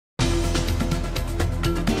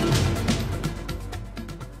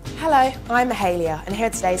Hello, I'm Mahalia and here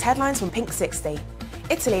are today's headlines from Pinksixty.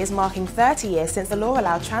 Italy is marking 30 years since the law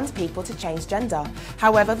allowed trans people to change gender.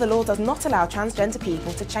 However, the law does not allow transgender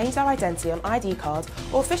people to change their identity on ID cards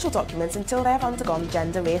or official documents until they have undergone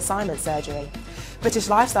gender reassignment surgery. British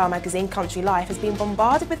lifestyle magazine Country Life has been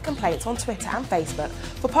bombarded with complaints on Twitter and Facebook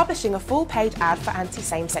for publishing a full-page ad for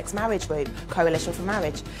anti-same-sex marriage group, Coalition for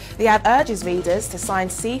Marriage. The ad urges readers to sign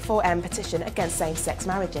C4M petition against same-sex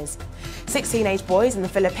marriages. 6 teenage boys in the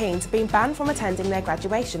Philippines have been banned from attending their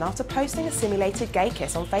graduation after posting a simulated gay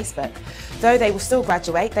kiss on Facebook. Though they will still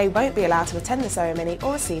graduate, they won't be allowed to attend the ceremony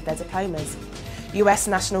or receive their diplomas. US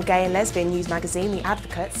national gay and lesbian news magazine The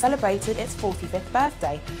Advocate celebrated its 45th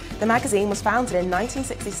birthday. The magazine was founded in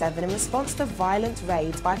 1967 in response to violent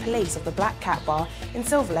raids by police of the Black Cat Bar in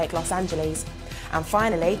Silverlake Losa Angeles. And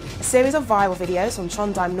finally, a series of viral videos from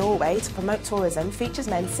Trondheim, Norway to promote tourism features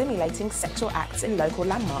men simulating sexual acts in local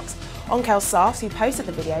landmarks. Onkel Saft, who posted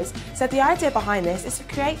the videos, said the idea behind this is to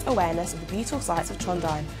create awareness of the beautiful sights of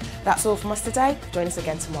Trondheim. That's all from us today. Join us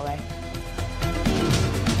again tomorrow.